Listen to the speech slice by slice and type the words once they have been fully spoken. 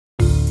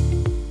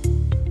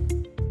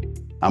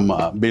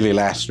I'm Billy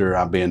Lassiter.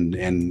 I've been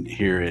in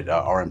here at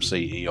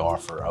RMC ER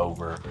for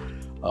over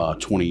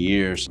 20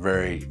 years.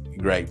 Very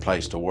great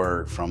place to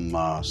work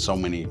from so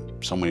many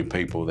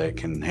people that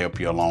can help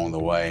you along the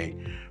way,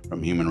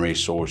 from human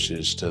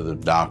resources to the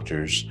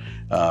doctors.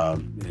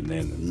 And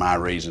then my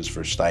reasons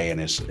for staying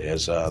is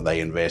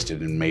they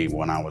invested in me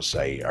when I was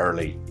a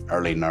early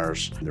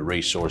nurse. The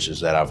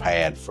resources that I've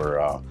had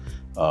for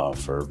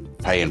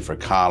paying for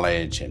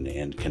college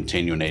and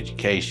continuing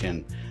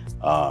education,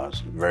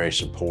 very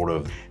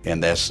supportive,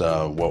 and that's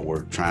what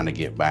we're trying to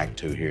get back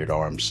to here at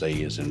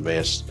RMC, is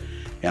invest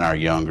in our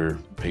younger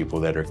people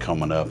that are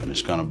coming up, and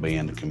it's going to be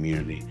in the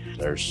community.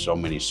 There's so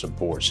many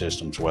support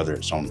systems, whether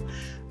it's on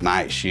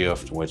night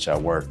shift, which I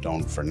worked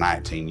on for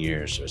 19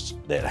 years. It's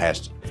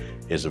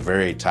a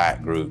very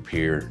tight group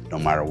here, no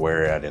matter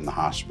where at in the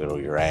hospital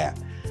you're at,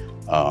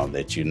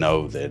 that you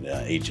know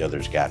that each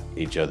other's got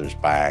each other's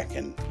back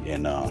and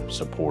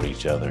support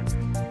each other.